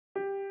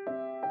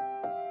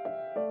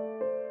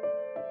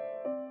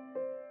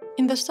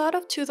In the start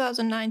of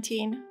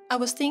 2019, I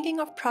was thinking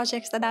of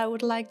projects that I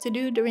would like to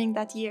do during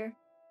that year,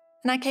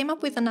 and I came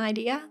up with an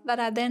idea that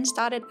I then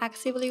started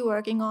actively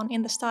working on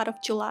in the start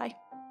of July.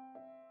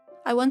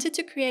 I wanted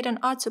to create an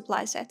art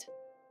supply set,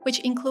 which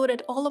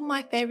included all of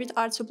my favorite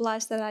art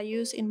supplies that I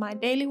use in my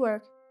daily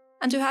work,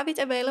 and to have it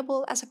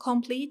available as a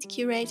complete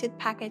curated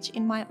package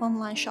in my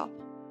online shop.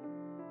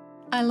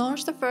 I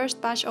launched the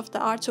first batch of the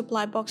art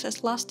supply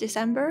boxes last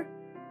December,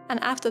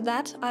 and after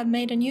that I've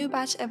made a new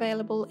batch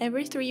available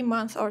every 3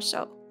 months or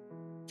so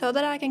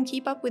that I can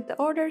keep up with the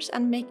orders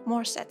and make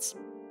more sets.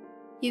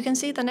 You can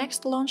see the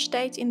next launch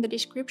date in the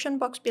description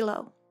box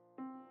below.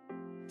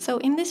 So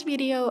in this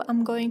video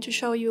I'm going to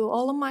show you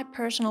all of my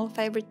personal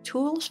favorite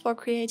tools for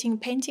creating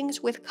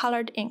paintings with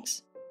colored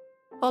inks.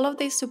 All of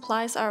these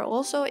supplies are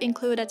also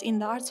included in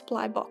the art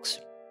supply box.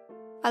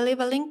 I'll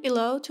leave a link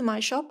below to my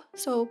shop,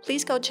 so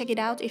please go check it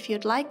out if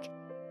you'd like.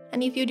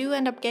 And if you do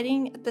end up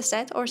getting the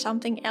set or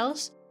something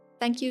else,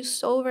 thank you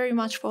so very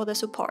much for the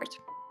support.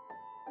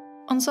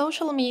 On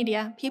social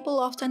media, people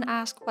often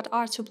ask what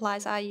art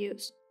supplies I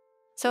use.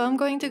 So I'm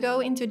going to go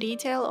into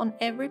detail on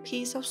every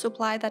piece of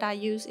supply that I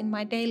use in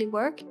my daily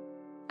work,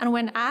 and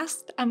when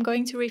asked, I'm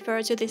going to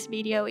refer to this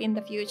video in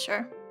the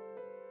future.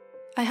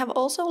 I have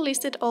also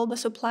listed all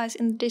the supplies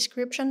in the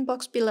description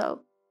box below,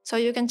 so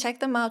you can check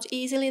them out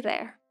easily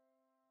there.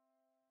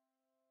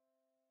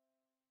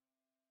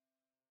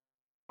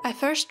 I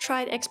first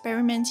tried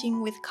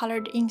experimenting with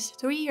colored inks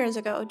 3 years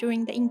ago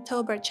during the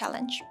Inktober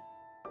challenge.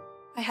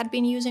 I had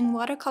been using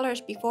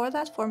watercolors before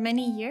that for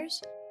many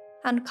years,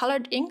 and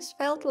colored inks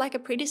felt like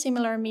a pretty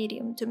similar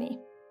medium to me.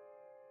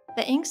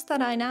 The inks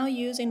that I now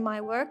use in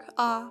my work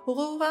are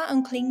Rohrer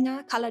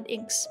Klingner colored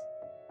inks.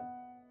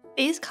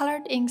 These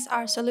colored inks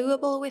are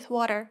soluble with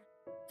water,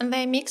 and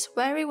they mix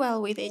very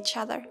well with each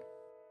other.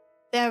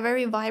 They are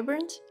very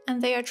vibrant,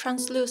 and they are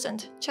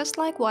translucent, just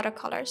like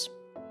watercolors.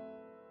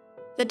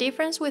 The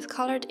difference with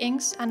colored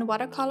inks and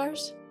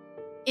watercolors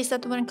is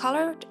that when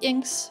colored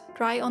inks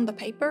dry on the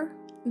paper,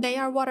 they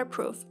are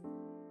waterproof,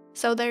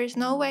 so there is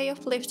no way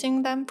of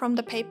lifting them from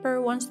the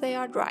paper once they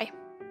are dry.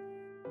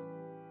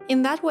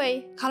 In that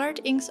way,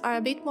 colored inks are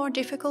a bit more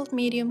difficult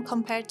medium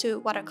compared to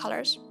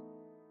watercolors,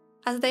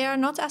 as they are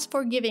not as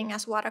forgiving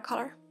as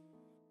watercolor.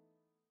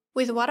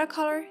 With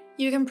watercolor,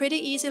 you can pretty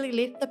easily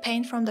lift the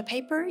paint from the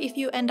paper if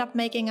you end up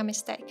making a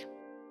mistake.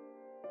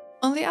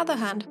 On the other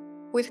hand,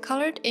 with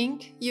colored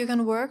ink, you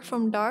can work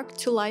from dark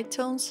to light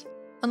tones,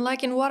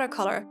 unlike in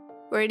watercolor,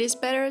 where it is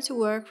better to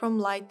work from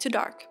light to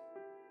dark,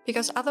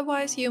 because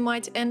otherwise you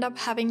might end up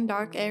having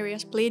dark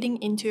areas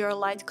bleeding into your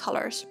light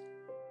colors.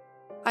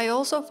 I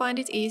also find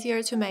it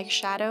easier to make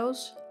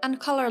shadows and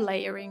color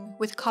layering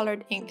with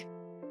colored ink,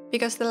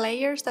 because the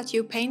layers that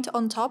you paint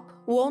on top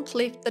won't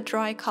lift the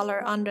dry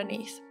color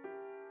underneath.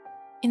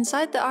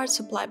 Inside the art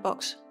supply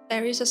box,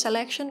 there is a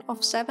selection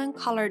of 7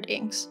 colored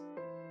inks.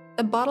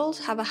 The bottles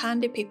have a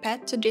handy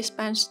pipette to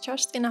dispense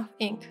just enough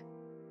ink.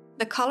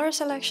 The color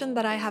selection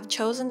that I have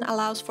chosen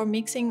allows for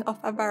mixing of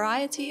a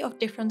variety of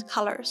different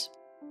colors.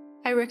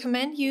 I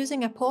recommend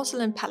using a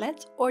porcelain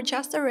palette or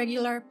just a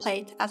regular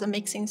plate as a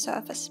mixing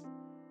surface.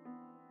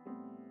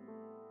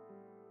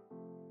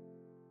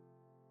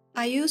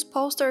 I use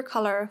poster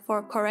color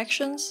for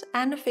corrections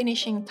and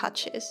finishing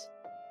touches.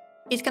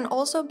 It can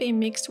also be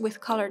mixed with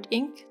colored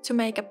ink to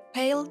make a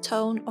pale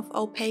tone of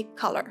opaque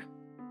color.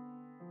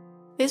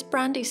 This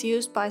brand is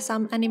used by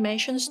some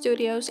animation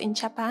studios in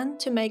Japan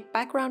to make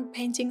background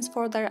paintings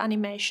for their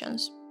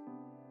animations.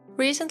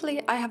 Recently,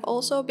 I have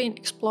also been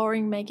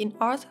exploring making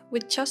art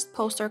with just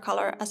poster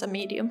color as a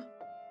medium.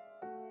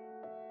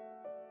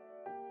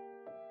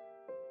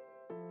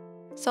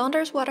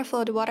 Saunders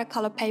Waterford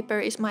watercolor paper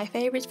is my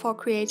favorite for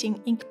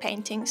creating ink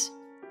paintings.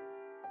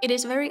 It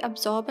is very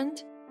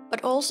absorbent,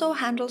 but also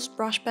handles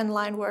brush pen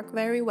line work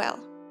very well.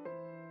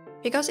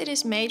 Because it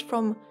is made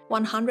from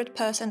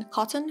 100%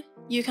 cotton,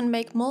 you can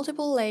make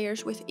multiple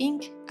layers with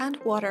ink and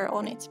water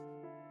on it.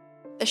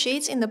 The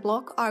sheets in the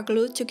block are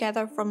glued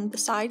together from the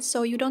sides,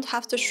 so you don't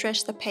have to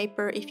stretch the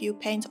paper if you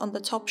paint on the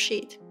top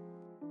sheet.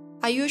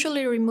 I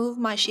usually remove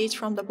my sheets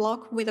from the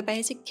block with a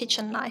basic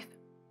kitchen knife.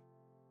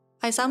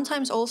 I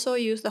sometimes also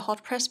use the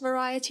hot press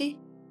variety,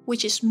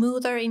 which is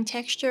smoother in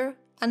texture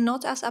and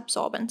not as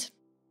absorbent.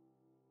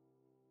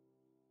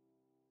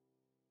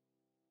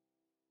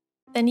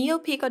 The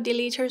Neopiko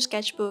Deleter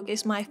sketchbook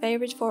is my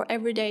favorite for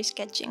everyday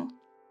sketching.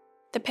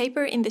 The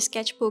paper in the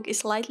sketchbook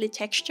is lightly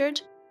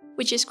textured,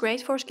 which is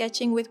great for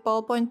sketching with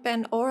ballpoint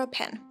pen or a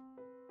pen.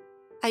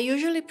 I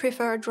usually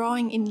prefer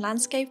drawing in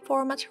landscape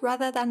format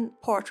rather than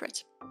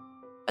portrait,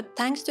 but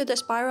thanks to the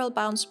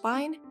spiral-bound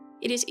spine,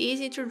 it is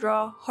easy to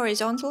draw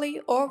horizontally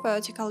or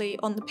vertically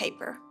on the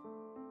paper.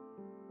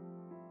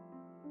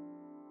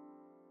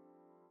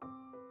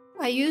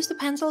 I use the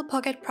Pentel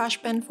pocket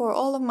brush pen for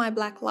all of my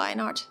black line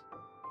art.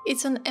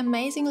 It's an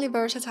amazingly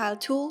versatile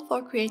tool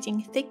for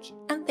creating thick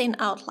and thin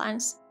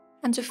outlines,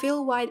 and to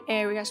fill wide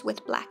areas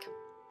with black.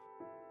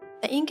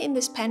 The ink in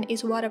this pen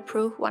is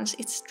waterproof once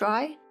it's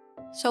dry,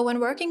 so when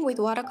working with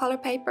watercolor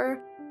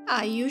paper,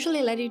 I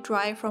usually let it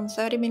dry from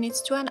 30 minutes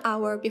to an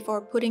hour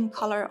before putting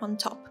color on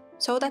top,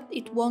 so that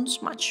it won't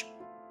smudge.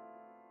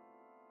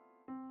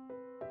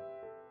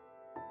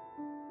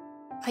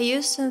 I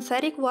use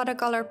synthetic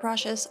watercolor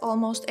brushes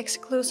almost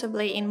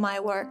exclusively in my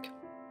work.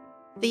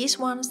 These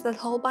ones that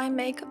Holbein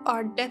make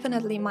are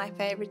definitely my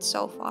favorite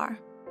so far.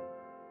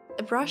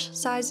 The brush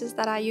sizes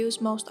that I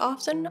use most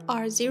often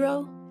are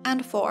 0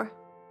 and 4.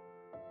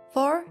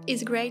 4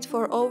 is great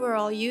for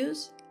overall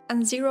use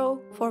and 0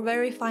 for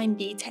very fine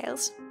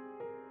details.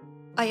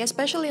 I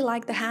especially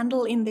like the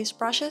handle in these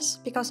brushes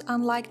because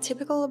unlike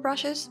typical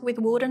brushes with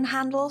wooden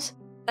handles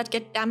that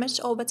get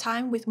damaged over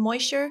time with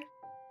moisture,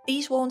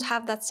 these won't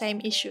have that same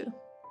issue.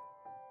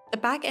 The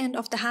back end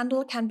of the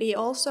handle can be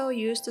also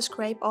used to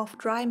scrape off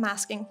dry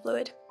masking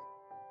fluid.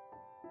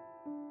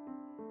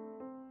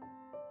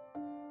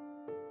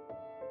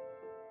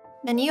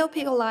 The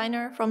Neopiko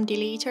liner from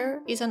Deleter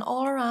is an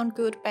all-around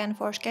good pen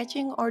for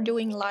sketching or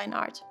doing line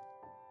art.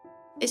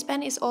 This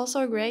pen is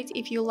also great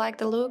if you like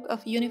the look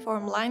of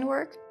uniform line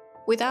work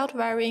without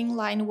varying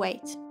line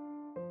weight.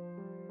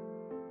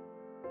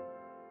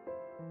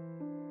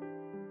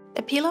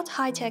 The Pilot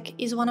Hi-Tec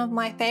is one of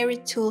my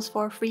favorite tools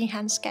for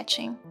freehand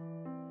sketching.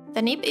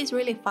 The nib is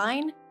really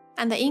fine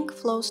and the ink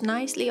flows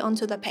nicely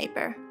onto the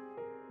paper.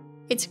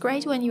 It's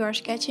great when you are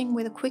sketching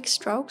with quick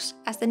strokes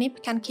as the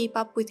nib can keep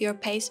up with your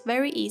pace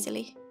very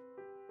easily.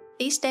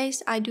 These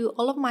days I do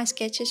all of my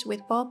sketches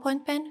with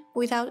ballpoint pen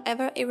without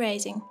ever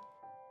erasing.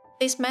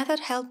 This method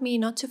helped me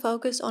not to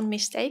focus on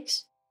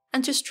mistakes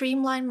and to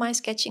streamline my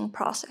sketching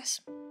process.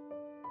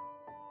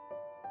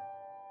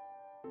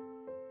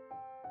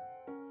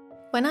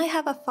 When I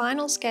have a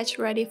final sketch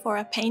ready for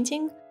a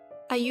painting,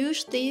 I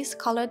use these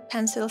colored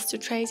pencils to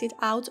trace it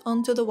out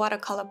onto the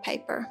watercolor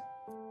paper.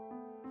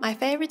 My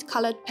favorite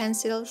colored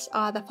pencils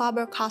are the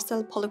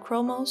Faber-Castell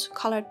Polychromos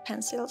colored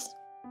pencils.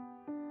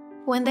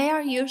 When they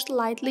are used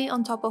lightly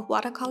on top of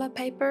watercolor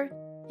paper,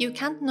 you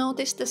can't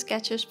notice the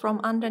sketches from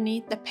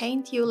underneath the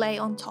paint you lay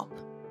on top.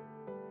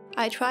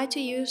 I try to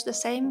use the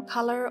same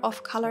color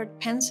of colored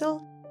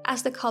pencil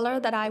as the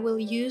color that I will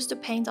use to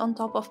paint on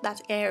top of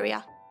that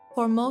area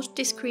for most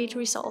discrete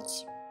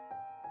results.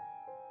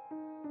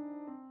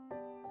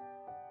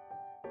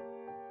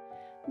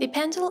 The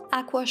Pentel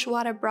Aquash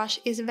water brush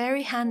is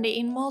very handy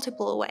in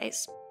multiple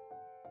ways.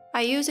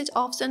 I use it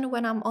often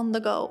when I'm on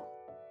the go.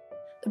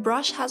 The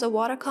brush has a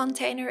water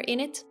container in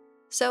it,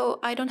 so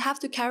I don't have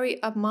to carry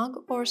a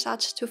mug or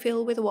such to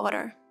fill with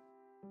water.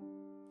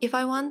 If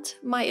I want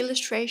my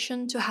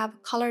illustration to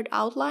have colored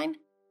outline,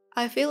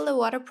 I fill the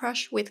water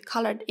brush with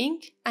colored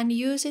ink and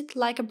use it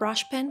like a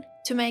brush pen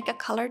to make a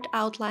colored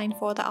outline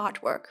for the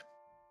artwork.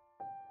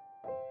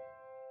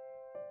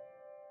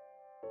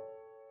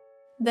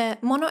 The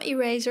Mono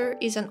Eraser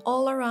is an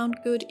all-around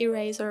good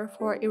eraser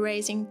for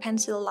erasing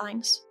pencil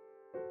lines.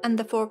 And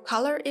the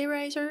ForCOLOR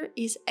eraser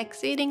is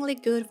exceedingly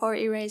good for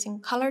erasing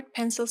colored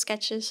pencil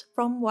sketches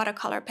from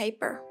watercolor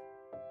paper.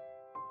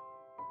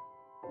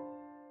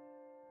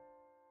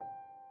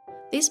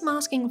 This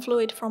masking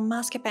fluid from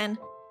Masquepen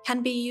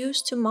can be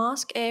used to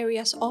mask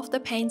areas of the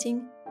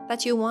painting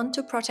that you want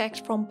to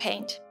protect from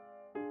paint.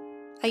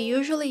 I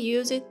usually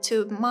use it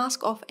to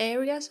mask off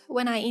areas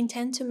when I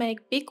intend to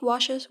make big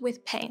washes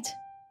with paint,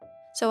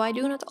 so I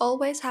do not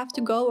always have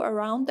to go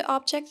around the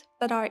objects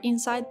that are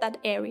inside that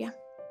area.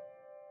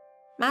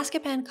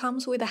 Masquepen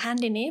comes with a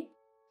handy nib,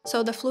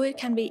 so the fluid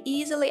can be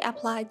easily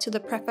applied to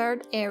the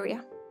preferred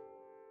area.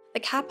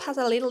 The cap has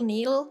a little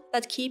needle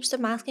that keeps the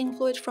masking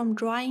fluid from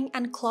drying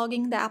and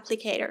clogging the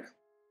applicator.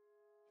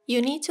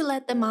 You need to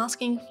let the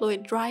masking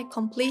fluid dry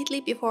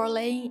completely before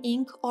laying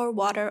ink or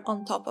water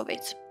on top of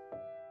it.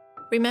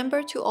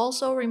 Remember to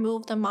also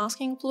remove the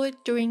masking fluid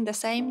during the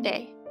same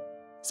day.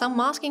 Some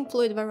masking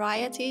fluid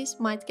varieties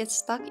might get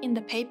stuck in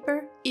the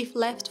paper if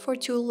left for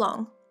too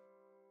long.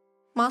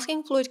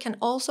 Masking fluid can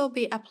also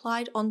be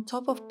applied on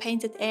top of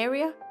painted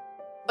area,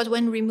 but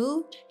when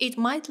removed, it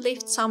might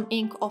lift some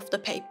ink off the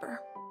paper.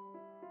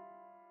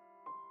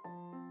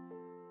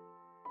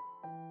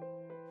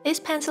 This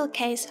pencil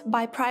case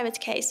by Private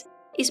Case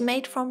is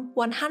made from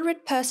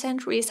 100%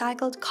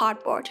 recycled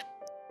cardboard.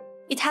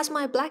 It has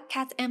my black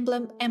cat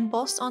emblem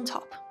embossed on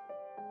top.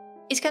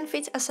 It can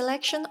fit a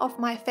selection of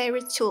my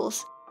favorite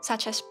tools,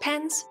 such as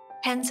pens,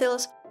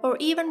 pencils, or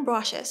even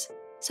brushes,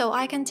 so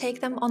I can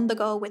take them on the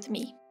go with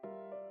me.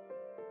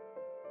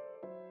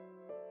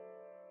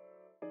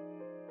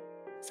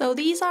 So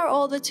these are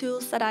all the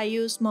tools that I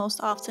use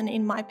most often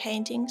in my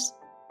paintings,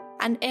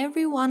 and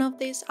every one of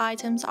these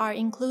items are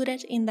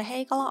included in the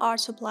Heikala Art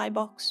Supply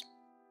Box.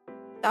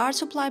 The Art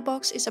Supply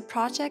Box is a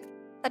project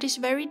that is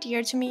very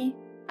dear to me,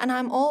 and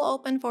I'm all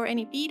open for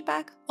any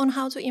feedback on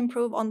how to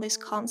improve on this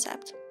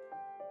concept.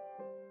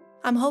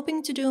 I'm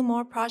hoping to do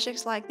more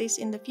projects like this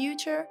in the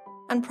future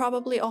and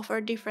probably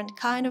offer different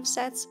kind of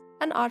sets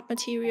and art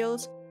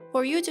materials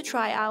for you to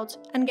try out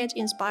and get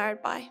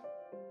inspired by.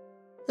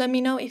 Let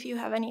me know if you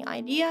have any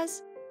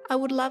ideas, I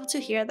would love to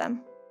hear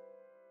them.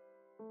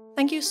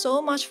 Thank you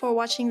so much for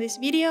watching this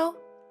video,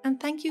 and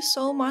thank you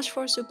so much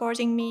for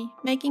supporting me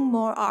making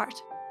more art.